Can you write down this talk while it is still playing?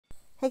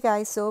Hey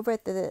guys, so over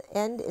at the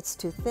end it's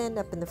too thin,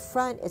 up in the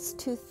front it's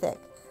too thick.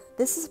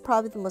 This is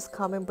probably the most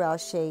common brow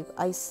shape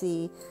I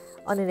see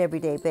on an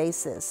everyday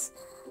basis.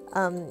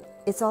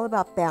 It's all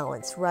about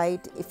balance,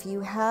 right? If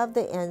you have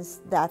the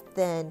ends that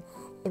thin,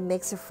 it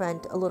makes the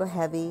front a little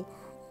heavy,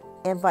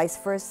 and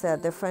vice versa.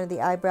 The front of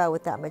the eyebrow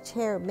with that much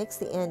hair makes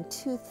the end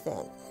too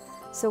thin.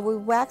 So we're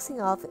waxing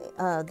off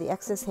the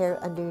excess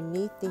hair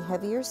underneath the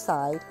heavier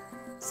side,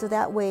 so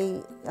that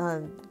way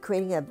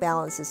creating a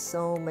balance is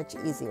so much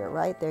easier,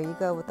 right? There you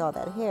go with all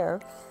that hair.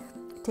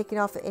 Taking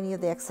off any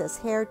of the excess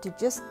hair to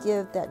just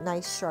give that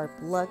nice sharp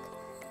look,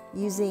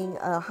 using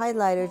a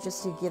highlighter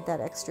just to give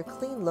that extra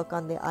clean look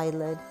on the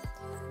eyelid.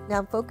 Now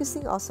I'm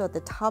focusing also at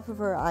the top of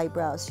her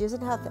eyebrows. She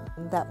doesn't have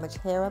that much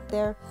hair up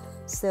there,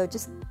 so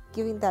just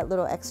giving that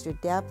little extra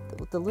depth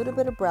with a little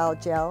bit of brow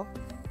gel.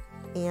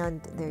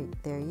 And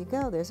there you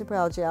go, there's a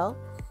brow gel.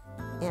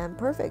 And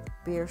perfect.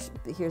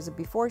 Here's a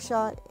before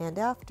shot and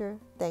after.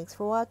 Thanks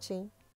for watching.